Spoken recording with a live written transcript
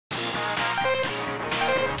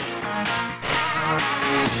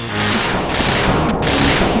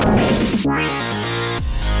He's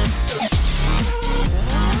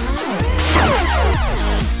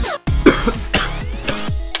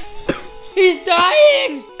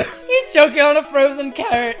dying! He's choking on a frozen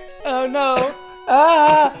carrot. Oh no.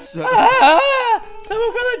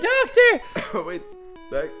 Someone call a doctor! Oh wait,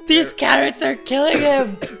 These carrots are killing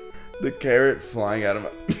him! The carrot flying out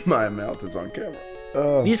of my mouth is on camera.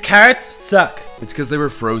 Oh. These carrots suck. It's because they were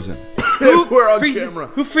frozen. Who were on freezes, camera.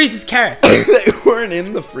 Who freezes carrots? They weren't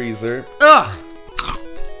in the freezer. Ugh!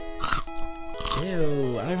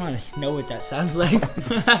 Ew, I don't want to know what that sounds like.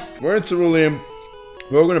 We're in Cerulean.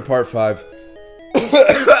 We're going to part 5.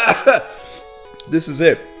 This is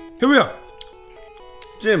it. Here we go.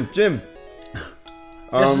 Jim.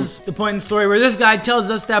 This is the point in the story where this guy tells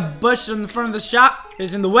us that bush in the front of the shop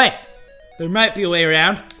is in the way. There might be a way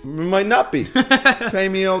around. It might not be. Pay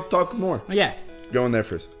me, I'll talk more. Oh, yeah. Go in there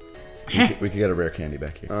first. We could get a rare candy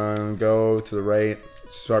back here. Go to the right.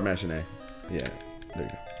 Start mashing A. Yeah, there you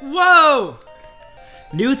go. Whoa!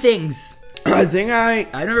 New things. I think I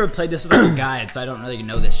never played this without a guide, so I don't really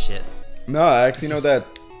know this shit. No, I actually know that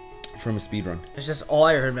from a speedrun. It's just all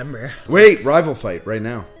I remember. Wait, rival fight right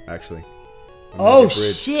now, actually. Oh,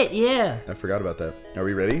 shit, yeah. I forgot about that. Are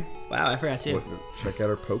we ready? Wow, I forgot too. Check out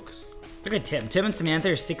our pokes. Look at Tim. Tim and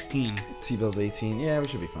Samantha are 16. T-Bell's 18. Yeah, we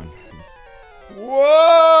should be fine.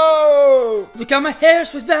 Whoa! Look how my hair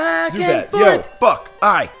sways back and forth. Yo, fuck,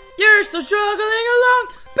 You're still struggling along.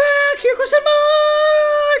 Back here, question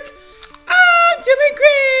mark. I'm doing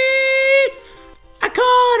great. I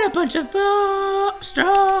caught a bunch of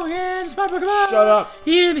strong and smart Pokemon. Shut up.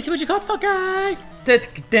 Here, let me see what you caught, fuck guy.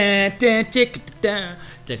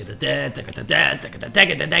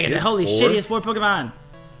 Holy shit, he has 4 Pokemon.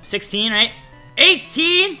 16, right?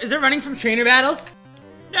 18? Is it running from trainer battles?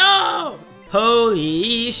 No!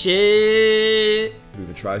 Holy shit. Do we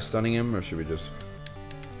even try stunning him, or should we just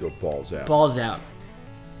go balls out? Balls out.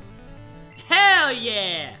 Hell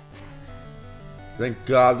yeah! Thank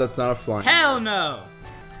God that's not a flying. Hell no!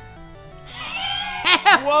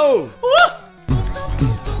 Whoa!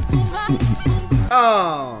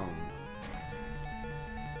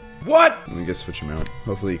 What? Let me just switch him out.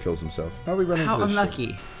 Hopefully he kills himself. How are we running into this unlucky.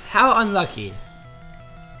 shit? How unlucky.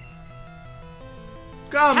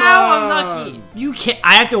 Come How on! unlucky. You can't.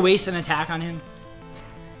 I have to waste an attack on him.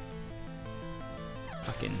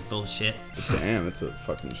 Fucking bullshit. Damn, that's a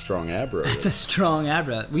fucking strong Abra. That's a strong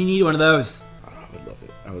Abra. We need one of those. Oh, I would love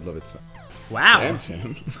it. I would love it so. Wow. Damn,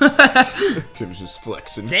 Tim. Tim's just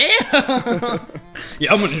flexing. Damn.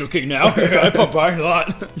 Yeah, I'm a little king now. I pump iron a lot.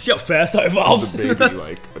 You see how fast I I evolved? was a baby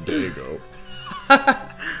like a day ago.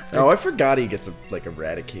 Oh, I forgot he gets like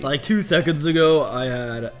eradicated. Like 2 seconds ago, I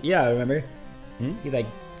had. Yeah, I remember. He like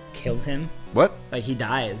kills him. What? Like he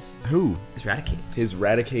dies. Who? His Raticate. His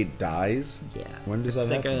Raticate dies? Yeah. When does that It's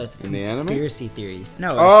like happen? a In the anime? conspiracy theory. No.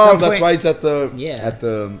 Oh, that's why he's at the Yeah.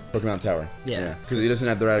 Pokemon Tower. Yeah. Because he doesn't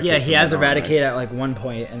have the Raticate. Yeah, he from has then on, right? Eradicate at like one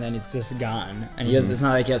point, and then it's just gone. And he has, it's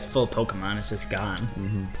not like he has full Pokemon; it's just gone.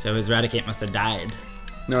 So his Eradicate must have died.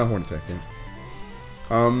 No, Horn Attack, yeah.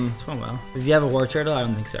 It's going well. Does he have a War Turtle? I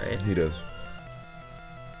don't think so, right? He does.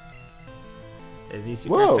 Is he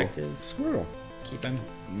super effective? Squirrel. Keep him.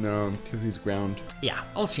 No, because he's ground. Yeah,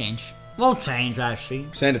 I'll change. We'll change, actually.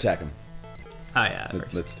 Sand attack him. Oh yeah.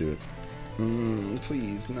 Let's do it.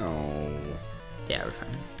 Please, no. Yeah, we're fine.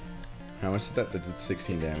 How much did that? That did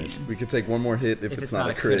 16 damage. 16. We could take one more hit if it's not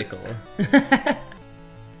a critical.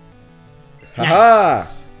 Haha!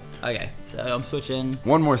 Nice. Okay, so I'm switching.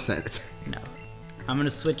 One more sand attack. No. I'm gonna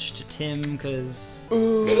switch to Tim because.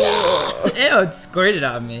 Ew, it squirted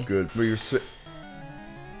on me. Good. But you're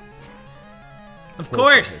Of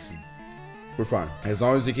course. We're fine. As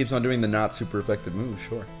long as he keeps on doing the not super effective moves,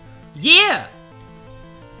 sure. Yeah.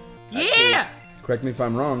 Actually, Yeah. correct me if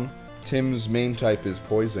I'm wrong. Tim's main type is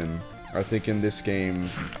poison. I think in this game,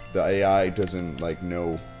 the AI doesn't like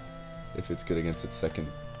know if it's good against its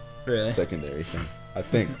secondary thing. I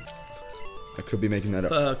think. I could be making that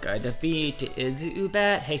up. Fuck, I defeat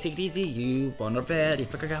Zubat. Hey, take it easy. You won already.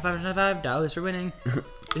 Fucker got $595 for winning.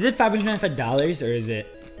 Is it $595 or is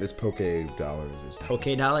it? It's Poke dollars.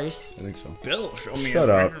 Poke dollars? I think so. Bill, show me. Shut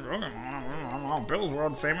up. Bill's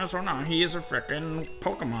world famous or not? He is a frickin'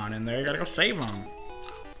 Pokemon, and they gotta go save him.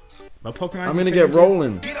 What Pokemon? I'm gonna get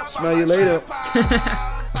rolling. Smell you later.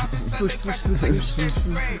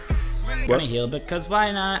 I'm gonna heal because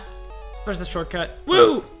why not? Where's the shortcut?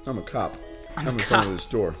 Woo! I'm a cop. I'm in a front cop. of this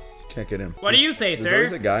door. Can't get in. What do you say, There's sir?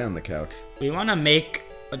 always a guy on the couch. We wanna make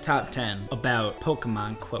a top 10 about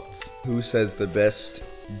Pokemon quotes. Who says the best,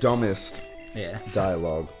 dumbest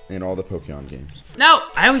dialogue in all the Pokemon games. No,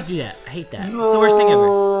 I always do that. I hate that. It's the worst thing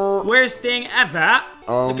ever. Worst thing ever.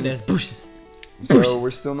 Look at this. Bushes. So we're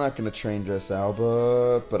still not gonna train Jess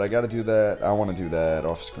Alba, but I gotta do that. I want to do that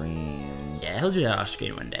off screen. Yeah, he'll do that off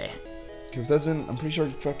screen one day. Cause I'm pretty sure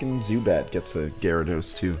fucking Zubat gets a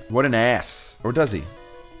Gyarados too. What an ass. Or does he?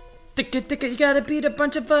 You gotta beat a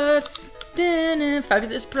bunch of us.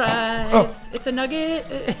 Fabulous prize. It's a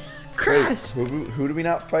nugget. Crash. Wait, who do we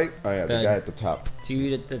not fight? Oh yeah, the guy at the top.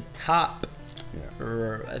 Dude at the top.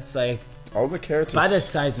 Yeah. It's like all the characters by the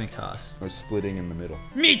seismic toss. are splitting in the middle.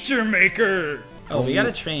 Meet your maker. Oh, we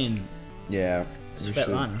gotta train. Yeah.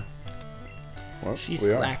 Svetlana. Well, she's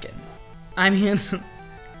slacking. I mean,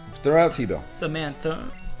 throw out T-Bell. Samantha.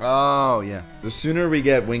 Oh yeah. The sooner we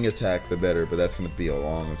get Wing Attack, the better. But that's gonna be a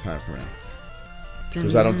long time from now.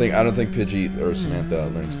 Because I don't think Pidgey or Samantha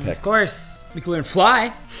learns Peck. Of course, we can learn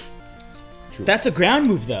Fly. True. That's a ground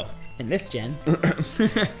move though. In this gen.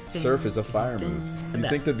 Surf is a fire move. You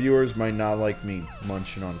think the viewers might not like me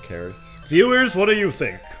munching on carrots? Viewers, what do you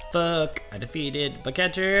think? Fuck, I defeated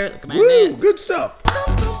Bugcatcher. Look at my Woo, man. good stuff.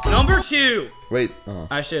 Number 2. Wait.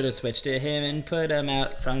 I should have switched to him and put him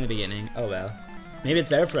out from the beginning. Oh well. Maybe it's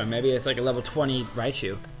better for him. Maybe it's like a level 20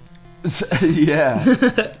 Raichu. Yeah.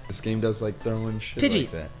 This game does like throwing shit Pidgey.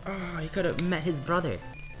 like that. Oh, you could have met his brother.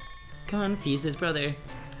 Confuse his brother.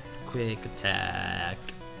 Quick attack.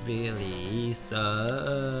 Really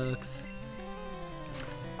sucks.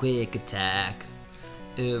 Quick attack.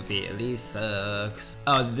 It really sucks.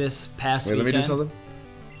 Oh, this past weekend. Let me do something.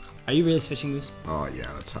 Are you really switching moves? Oh yeah,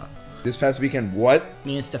 that's hot. This past weekend, what?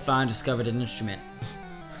 Me and Stefan discovered an instrument.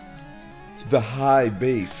 The high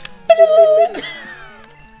bass.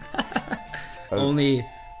 Only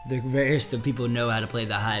the rarest of people know how to play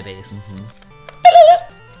the high bass. I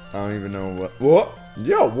don't even know what. What?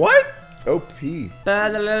 Yo, what? OP.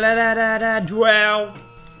 Dwell.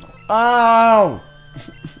 Ow!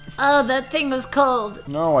 Oh, that thing was cold.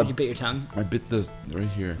 No, Did you bit your tongue? I bit the right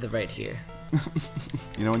here. The right here.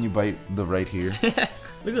 You know when you bite the right here? Look at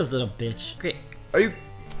this little bitch. Great. Are you?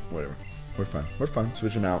 Whatever. We're fine. We're fine.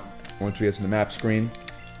 Switch him out. Once we get to the map screen,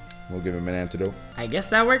 we'll give him an antidote. I guess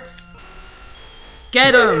that works.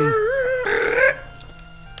 Get him!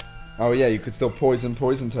 Oh yeah, you could still poison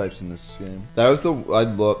types in this game. That was that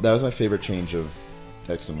was my favorite change of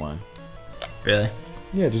X and Y. Really?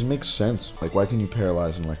 Yeah, it just makes sense. Like, why can you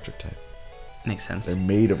paralyze an electric type? Makes sense. They're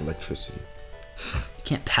made of electricity. You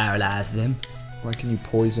can't paralyze them. Why can you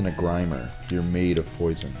poison a Grimer? You're made of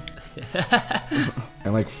poison.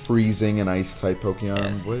 And like freezing an ice type Pokemon.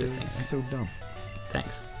 Yeah, What? this thing. It's so dumb.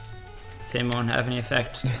 Thanks. Same won't have any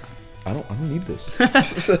effect. I don't need this. Get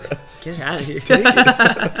out of here. Take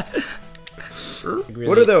it.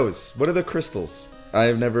 What are those? What are the crystals? I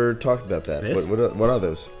have never talked about that. This? What are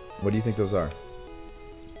those? What do you think those are?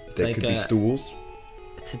 They like could be stools.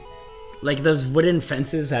 It's like those wooden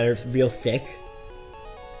fences that are real thick.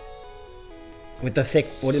 With the thick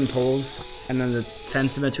wooden poles and then the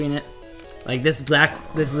fence in between it. Like this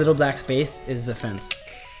little black space is a fence.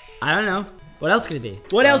 I don't know. What else could it be?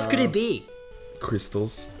 What else could it be?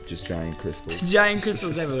 Crystals. Just giant crystals. Giant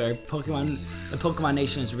crystals everywhere. The Pokemon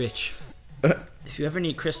Nation is rich. If you ever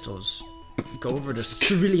need crystals, go over to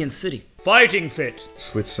Cerulean City. Fighting Fit.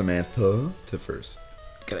 Switch Samantha to first.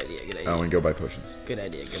 Good idea, good idea. Oh, and go buy potions. Good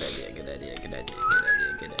idea, good idea, good idea, good idea, good idea,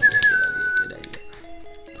 good idea, good idea, good idea.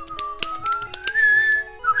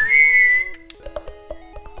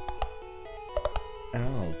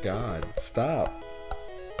 Oh, God. Stop.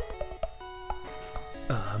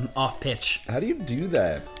 Off pitch. How do you do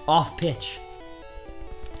that? Off pitch.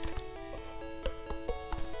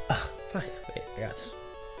 Fuck. Wait, I got this.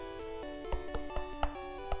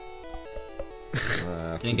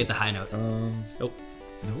 Didn't get the high note. Nope.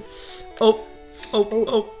 Nope.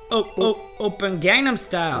 Open Gangnam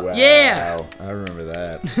Style. Wow. Yeah. I remember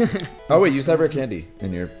that. Oh, wait, use that rare candy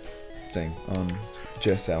in your thing on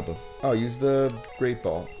Jess Alba. Oh, use the Great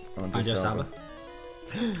Ball on Jess Alba.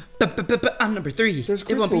 I'm number 3. There's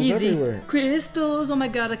It won't be crystals easy. everywhere. Crystals. Oh my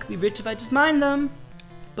god, I could be rich if I just mined them.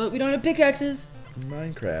 But we don't have pickaxes.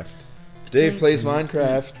 Minecraft. Dave plays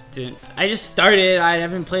Minecraft. I just started. I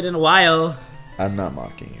haven't played in a while. I'm not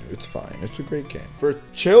mocking you. It's fine. It's a great game. For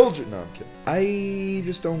children. No, I'm kidding. I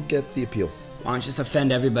just don't get the appeal. Why don't you just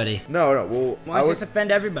offend everybody? No. Well, Why don't you just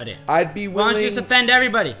offend everybody? I'd be willing. Why don't you just offend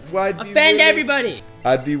everybody? I'd be Offend willing- everybody!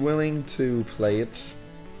 I'd be willing to play it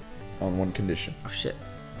on one condition. Oh shit.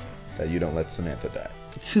 That you don't let Samantha die.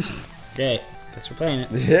 Great. Guess we're playing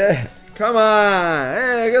it. Yeah. Come on.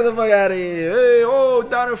 Hey, get the fuck out of here. Hey, oh,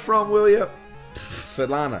 down in front, will ya?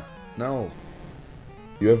 Svetlana. No.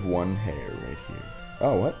 You have one hair right here.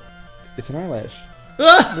 Oh, what? It's an eyelash.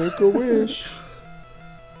 Ah! Make a wish.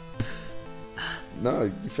 No,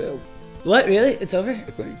 you failed. What? Really? It's over? I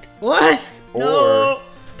think. What? Or... No.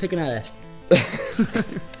 Pick an eyelash.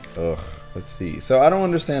 Ugh. Let's see. So I don't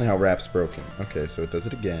understand how rap's broken. Okay, so it does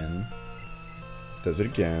it again. Does it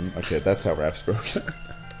again. Okay, that's how rap's broken.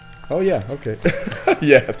 Oh yeah. Okay.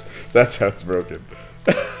 Yeah, that's how it's broken.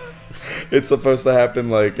 It's supposed to happen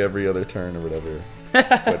like every other turn or whatever,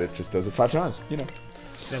 but it just does it 5 times. You know.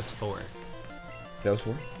 That's 4. That was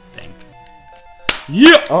 4. I think.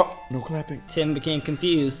 Yeah. Oh, no clapping. Tim became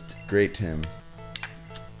confused. Great, Tim.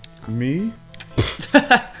 Me?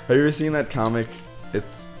 Have you ever seen that comic?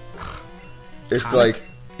 It's Comic? like,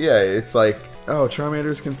 yeah, it's like, oh,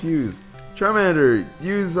 Charmander's confused. Charmander,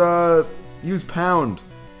 use pound,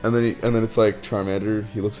 and then it's like Charmander.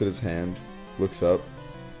 He looks at his hand, looks up,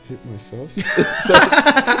 hit myself.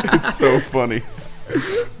 It's so funny.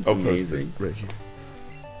 It's I'll post it amazing. right here.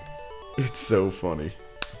 It's so funny.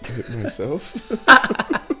 Hit myself.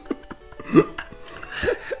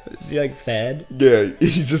 Is he like sad? Yeah,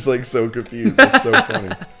 he's just like so confused. It's so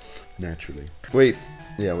funny. Naturally. Wait,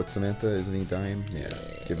 yeah, what's Samantha? Isn't he dying? Yeah.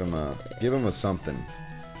 Give him a something.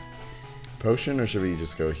 Potion, or should we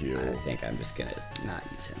just go heal? I think I'm just gonna not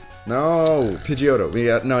use him. No, Pidgeotto.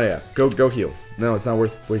 Go heal. No, it's not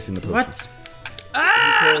worth wasting the potion. What?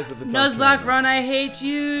 Ah! Because if it's on Nuzlocke, camera. run! I hate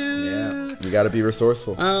you. Yeah, you gotta be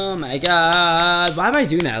resourceful. Oh my god! Why am I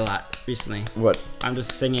doing that a lot recently? What? I'm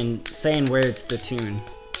just saying words to the tune.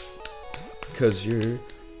 Cause you're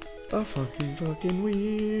a fucking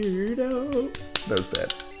weirdo. That was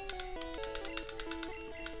bad.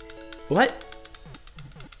 What?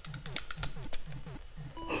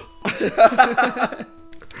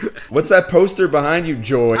 What's that poster behind you,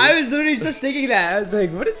 Joy? I was literally just thinking that. I was like,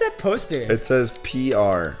 what is that poster? It says PR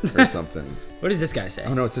or something. What does this guy say?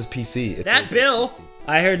 Oh no, it says PC. It That says Bill. PC.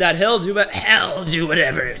 I heard that he'll do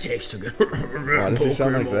whatever it takes to get. Why does he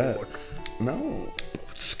sound like that? No.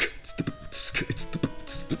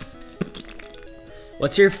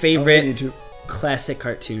 What's your Oh, favorite you too. classic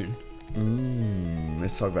cartoon?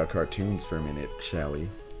 Let's talk about cartoons for a minute, shall we?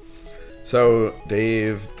 So,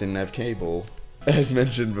 Dave didn't have cable, as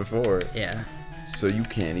mentioned before. Yeah. So you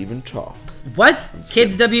can't even talk. What?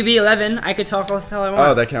 Kids WB11. I could talk all the hell I want.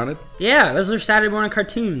 Oh, that counted? Yeah, those are Saturday morning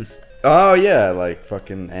cartoons. Oh, yeah, like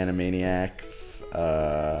fucking Animaniacs.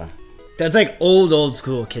 That's like old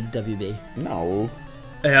school Kids WB. No.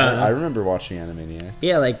 Yeah. I remember watching Animaniacs.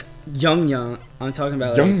 Yeah, like young. I'm talking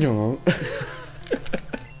about like, Young.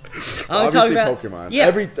 I'm Obviously talking about Pokemon. Yeah.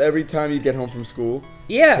 Every time you get home from school,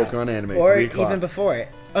 Yeah. Pokemon anime, Or 3 o'clock. even before it.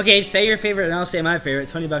 Okay, say your favorite and I'll say my favorite.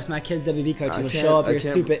 $20 my Kids WB cartoon will show up your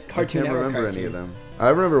stupid Cartoon I can't Network remember cartoon. any of them. I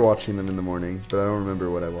remember watching them in the morning, but I don't remember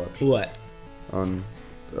what I watched. What? On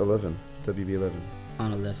 11. WB11.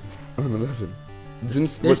 On 11. On 11.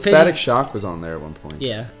 This Static page- Shock was on there at one point.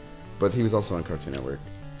 Yeah. But he was also on Cartoon Network.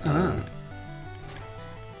 Uh-huh.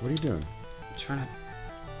 What are you doing? I'm trying to...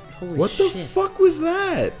 Holy What shit. the fuck was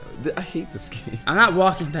that? I hate this game. I'm not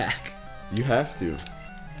walking back. You have to.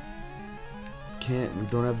 We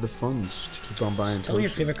don't have the funds to keep on buying Tell me your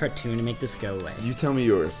potions. favorite cartoon to make this go away. You tell me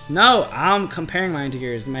yours. No, I'm comparing mine to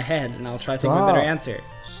yours in my head, and I'll try to think of a better answer.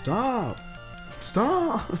 Stop.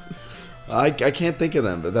 I can't think of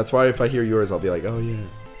them, but that's why if I hear yours, I'll be like, oh yeah.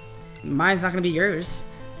 Mine's not gonna be yours.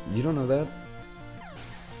 You don't know that?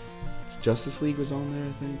 Justice League was on there,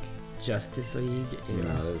 I think. Justice League. No,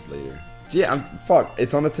 that was later. Yeah, fuck.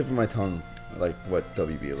 It's on the tip of my tongue. Like what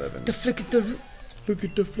WB11. The flick of the... Look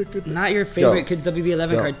at the flick of the... Not your favorite Go. Kids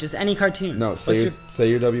WB11 Go. card, just any cartoon. No, say What's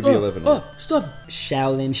your WB11. Oh, stop!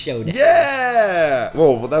 Shaolin Showdown. Yeah!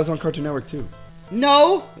 Whoa, well that was on Cartoon Network too.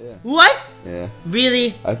 No! Yeah. What? Yeah.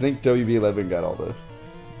 Really? I think WB11 got all the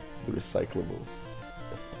recyclables.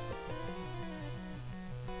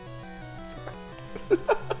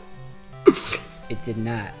 It did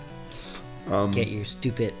not get your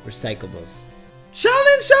stupid recyclables.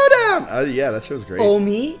 Shaolin Showdown! Yeah, that show's great. Oh,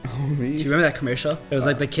 me? Oh, me? Do you remember that commercial? It was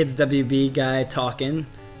like the Kids WB guy talking.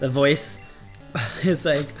 The voice. It's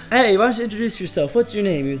like, hey, why don't you introduce yourself? What's your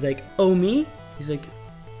name? He was like, oh, me? He's like,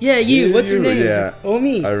 yeah, you. Yeah, What's your you, name? yeah. He's like, oh,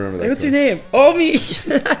 me. I remember that Like, what's your clip. name? Oh, me.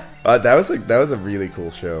 That was a really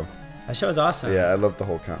cool show. That show was awesome. Yeah, I loved the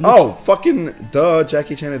whole concept. Oh, fucking duh,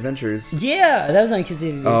 Jackie Chan Adventures. Yeah, that was on Kids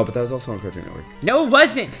WB. Oh, but that was also on Cartoon Network. No, it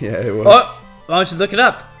wasn't. Yeah, it was. Oh, why don't you look it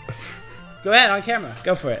up? Go ahead, on camera.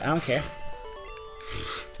 Go for it. I don't care.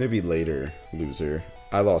 Maybe later, loser.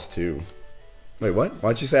 I lost 2. Wait, what?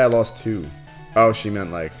 Why'd you say I lost 2? Oh, she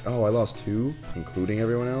meant like, oh, I lost 2, including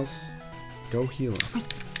everyone else? Go heal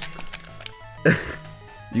him.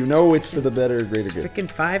 You know it's for the better, greater good. Freaking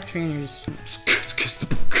 5 trainers.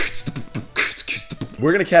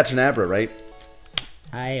 We're gonna catch an Abra, right?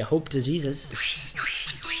 I hope to Jesus.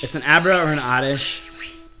 It's an Abra or an Oddish.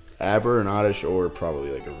 Abra, an Oddish, or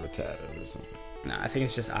probably like a Rattata or something. No, I think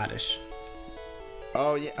it's just Oddish.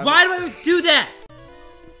 Oh yeah. Why do I always do that?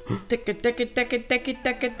 Okay,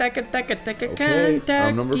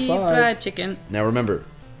 I'm number 5. Fried chicken. Now remember,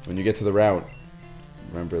 when you get to the route,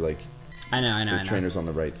 remember like I know. the trainer's on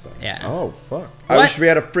the right side. Yeah. Oh fuck! I wish we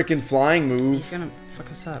had a freaking flying move. He's gonna fuck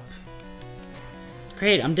us up.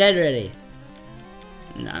 Great, I'm dead already.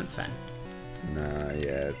 No, it's fine. Nah,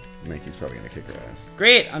 yeah, Mikey's probably gonna kick our ass.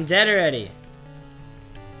 Great, I'm dead already.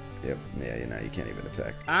 Yep. Yeah, you know you can't even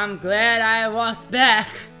attack. I'm glad I walked back.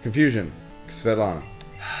 Confusion. Svetlana.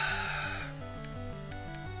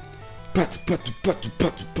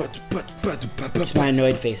 It's my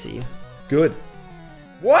annoyed face at you. Good.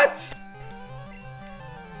 What?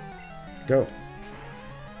 Go.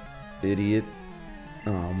 Idiot.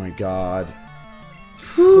 Oh my god.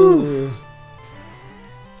 Whew.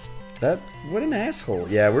 That, what an asshole.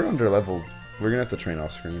 Yeah, we're under leveled. We're gonna have to train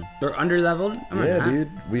off screen. We're under leveled? Yeah, dude.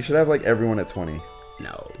 We should have like everyone at 20.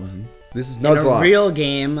 No. This is In Nuzlocke. a real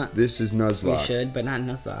game, This is Nuzlocke. we should, but not in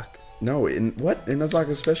Nuzlocke. No, in what? In Nuzlocke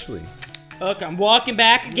especially. Look, I'm walking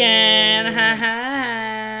back again.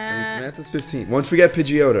 And Samantha's 15. Once we get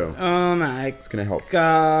Pidgeotto, Oh my it's gonna help.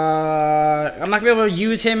 god. I'm not gonna be able to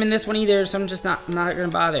use him in this one either, so I'm not gonna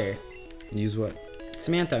bother. Use what?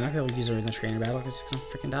 Samantha, I'm not gonna be able to use her in the trainer battle because she's gonna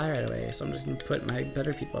freaking die right away. So I'm just gonna put my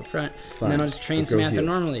better people up front. Fine. And then I'll just train But go Samantha heal.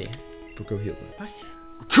 normally. But go heal them. What?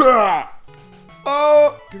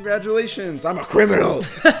 Oh, congratulations! I'm a criminal.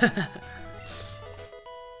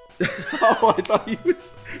 Oh, I thought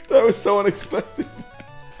that was so unexpected.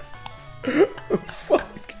 Fuck.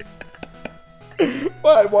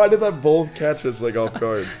 Why did that both catch us like off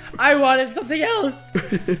guard? I wanted something else.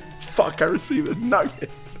 Fuck! I received a nugget.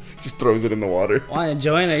 Just throws it in the water. Want to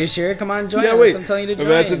join? Are you sure? Come on, join Yeah, us. wait. I'm telling you to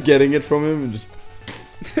join. Imagine getting it from him and just.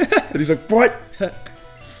 And he's like, "What?"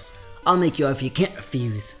 I'll make you if you can't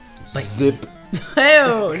refuse. Zip.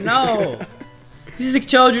 Ew, no. This is a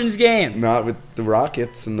children's game. Not with the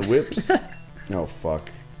rockets and the whips. No, fuck.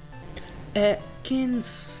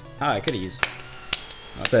 Atkins. Oh, I could have used.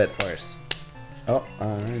 Svet. Of course. Oh,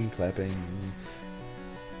 I'm clapping.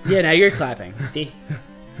 Yeah, now you're clapping. See?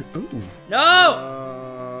 Ooh.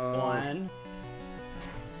 No! 1,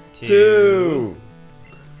 2,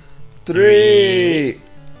 3,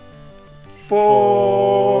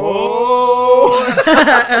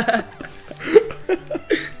 4.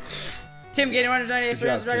 Tim getting 190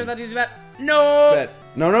 experience. job, Tim. About to use about. No! Svet.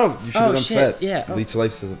 No, you should have done shit, Svet. yeah. Oh. Leech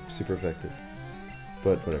Life's super effective.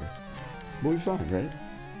 But whatever. We'll be fine, right?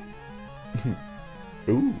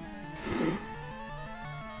 Ooh.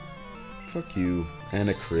 Fuck you. And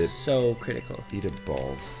a crit. So critical. Eat a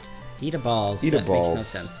balls. Eat a balls. Eat a That balls.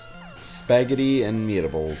 makes no sense. Spaghetti and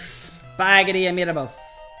meatables. Spaghetti and meatballs.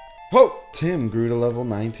 Whoa! Tim grew to level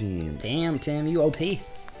 19. Damn, Tim, you OP.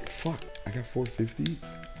 Fuck, I got 450.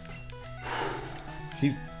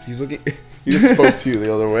 He's looking. He just spoke to you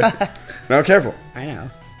the other way. Now careful. I know.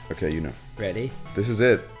 Okay, you know. Ready? This is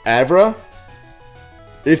it. Abra.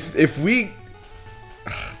 If we.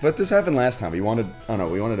 But this happened last time. We wanted. Oh no,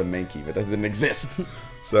 we wanted a Mankey, but that didn't exist.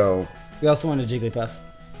 So. We also wanted Jigglypuff.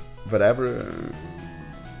 But Abra.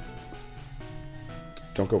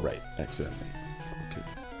 Don't go right accidentally. Okay.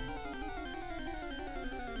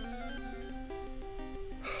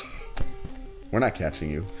 We're not catching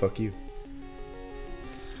you. Fuck you.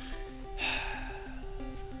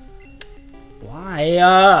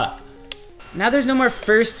 Why? Now there's no more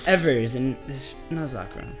first evers in this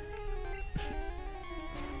Nuzlocke run. This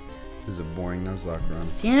is a boring Nuzlocke run.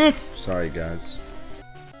 Damn it! Sorry, guys.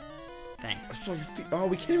 Thanks. I saw your feet. Oh,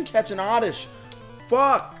 we can't even catch an Oddish.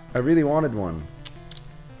 Fuck! I really wanted one.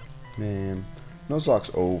 Man.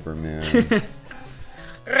 Nuzlocke's over, man.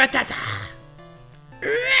 Ratata!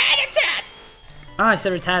 Ratata! Oh, I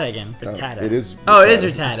said Rattata again. Rattata. It is. Oh, it is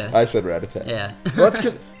Rattata. I said Rattata. Yeah. Well, that's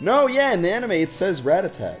good. No, yeah, in the anime it says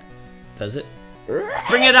Rattata. Does it?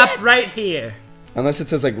 Bring it up right here. Unless it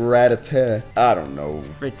says like Rattata. I don't know.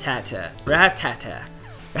 Rattata. Ratata.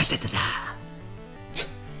 Ratatata.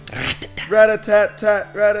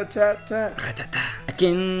 Ratatat, ratatat. Ratata. I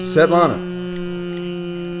can. Svetlana.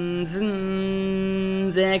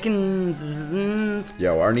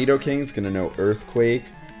 Yo, our Nidoking's gonna know Earthquake,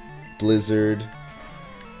 Blizzard,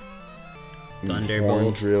 Thunderbolt.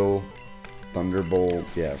 Horn Drill, Thunderbolt.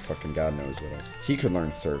 Yeah, fucking God knows what else. He could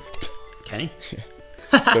learn Surf. Can he?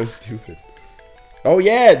 So stupid. Oh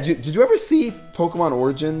yeah, did you ever see Pokemon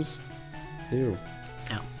Origins? Ew.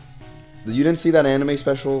 No. You didn't see that anime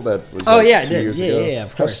special that was Oh, yeah, I 2 did. years Yeah, ago? yeah,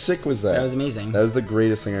 of course. How sick was that? That was amazing. That was the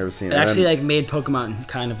greatest thing I've ever seen. It actually like made Pokemon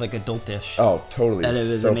kind of like adultish. Oh, totally. That it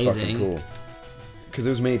was so amazing. fucking cool. Because it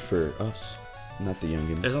was made for us, not the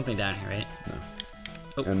youngins. There's nothing down here, right? No.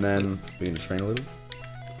 Oh, And then, wait. we can train a little?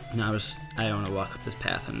 No, I don't want to walk up this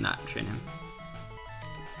path and not train him.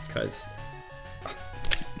 Because...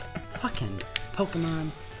 fucking Pokemon.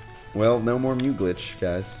 Well, no more Mew glitch,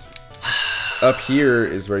 guys. Up here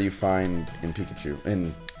is where you find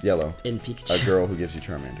in Yellow, In Pikachu. a girl who gives you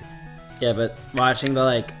Charmander. Yeah, but watching the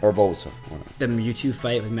like Or Bulbasaur. the Mewtwo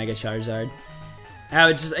fight with Mega Charizard, how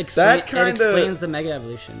it just explains the Mega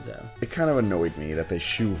Evolutions though. It kind of annoyed me that they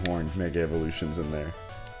shoehorned Mega Evolutions in there.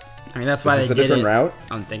 I mean that's why Is they this a did different it. route?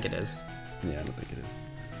 I don't think it is. Yeah, I don't think it is.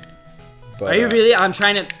 But, Are you really? I'm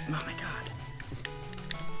trying to. Oh my god.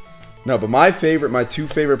 No, but my two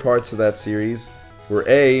favorite parts of that series were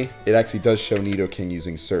it actually does show Nidoking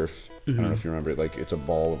using Surf. I don't know if you remember it. Like, it's a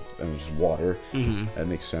ball and just water. That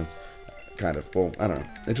makes sense. Kind of. Well, I don't know.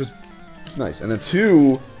 It's nice. And then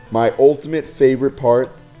 2, my ultimate favorite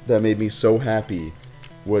part that made me so happy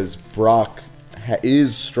was Brock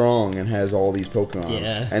is strong and has all these Pokemon.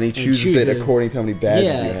 Yeah. And he chooses it according to how many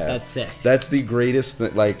badges you have. Yeah, that's sick. That's the greatest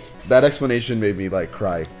thing. Like, that explanation made me, like,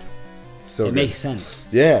 cry. So It makes sense.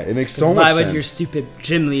 Yeah, it makes so much sense. Why would your stupid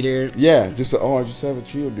gym leader? Yeah, I just have a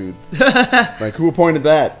Geodude. Like, who appointed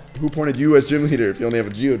that? Who appointed you as gym leader if you only have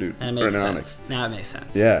a Geodude? And it makes sense. Now it makes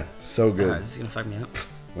sense. Yeah, so good. This is gonna fuck me up.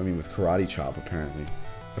 I mean, with Karate Chop, apparently.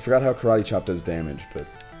 I forgot how Karate Chop does damage, but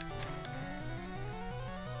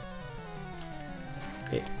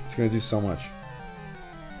Great. it's gonna do so much.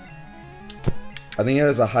 I think it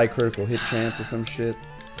has a high critical hit chance or some shit.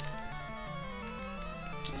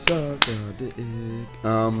 Suck a dick. And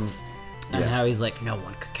Yeah. how he's like, no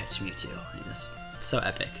one could catch Mewtwo. It's so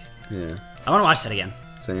epic. Yeah, I want to watch that again.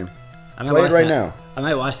 same. I might Play it watch right that. now. I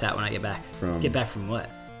might watch that when I get back. Get back from what?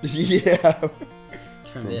 Yeah.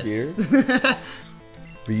 From this. this.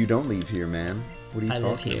 But you don't leave here, man. What are you I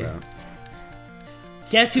live talking here. about?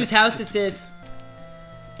 Guess whose house this is?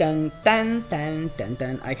 Dun dun dun dun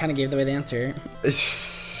dun. I kind of gave away the answer. It's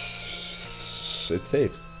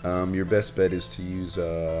Dave's. Your best bet is to use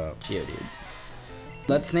Geodude.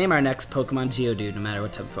 Let's name our next Pokemon Geodude, no matter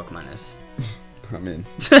what type of Pokemon it is. I'm in.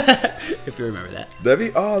 If you remember that.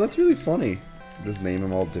 That's really funny. Just name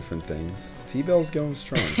them all different things. T-Bell's going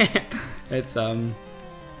strong. It's what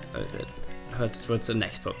is it? What's the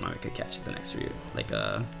next Pokemon we could catch the next route? Like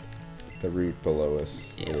The route below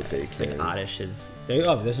us. yeah, Little it's like Oddish is.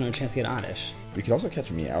 There's no chance to get Oddish. We could also catch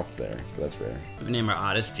a Meowth there, but that's rare. So we name our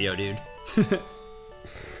Oddish Geodude.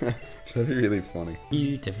 That'd be really funny.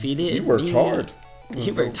 You defeated You worked me. hard.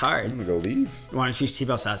 You worked hard. I'm gonna go leave. You want to choose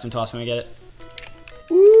T-Bell's house and toss when we get it?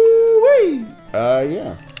 Ooh-wee!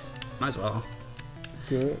 Yeah. Might as well.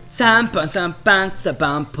 Good.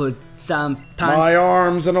 My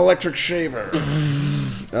arm's an electric shaver.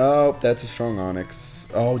 Oh, that's a strong Onyx.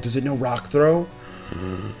 Oh, does it know Rock Throw?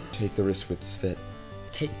 Take the risk with Svet.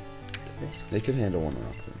 Take the risk. They could handle one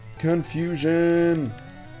Rock Throw. Confusion.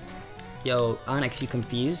 Yo, Onyx, you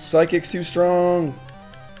confused? Psychic's too strong.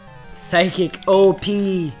 Psychic OP.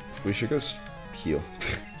 We should go heal,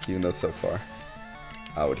 even though it's so far.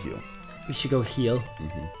 I would heal. We should go heal.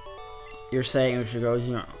 You're saying we should go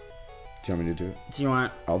heal. Do you want me to do it? Do you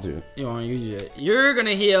want? I'll do it. You want to use it? You're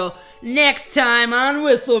gonna heal next time on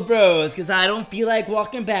Whistle Bros, because I don't feel like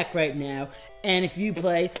walking back right now. And if you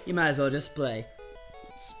play, you might as well just play.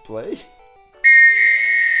 Let's play.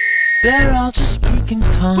 They're all just speaking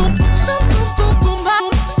tongues.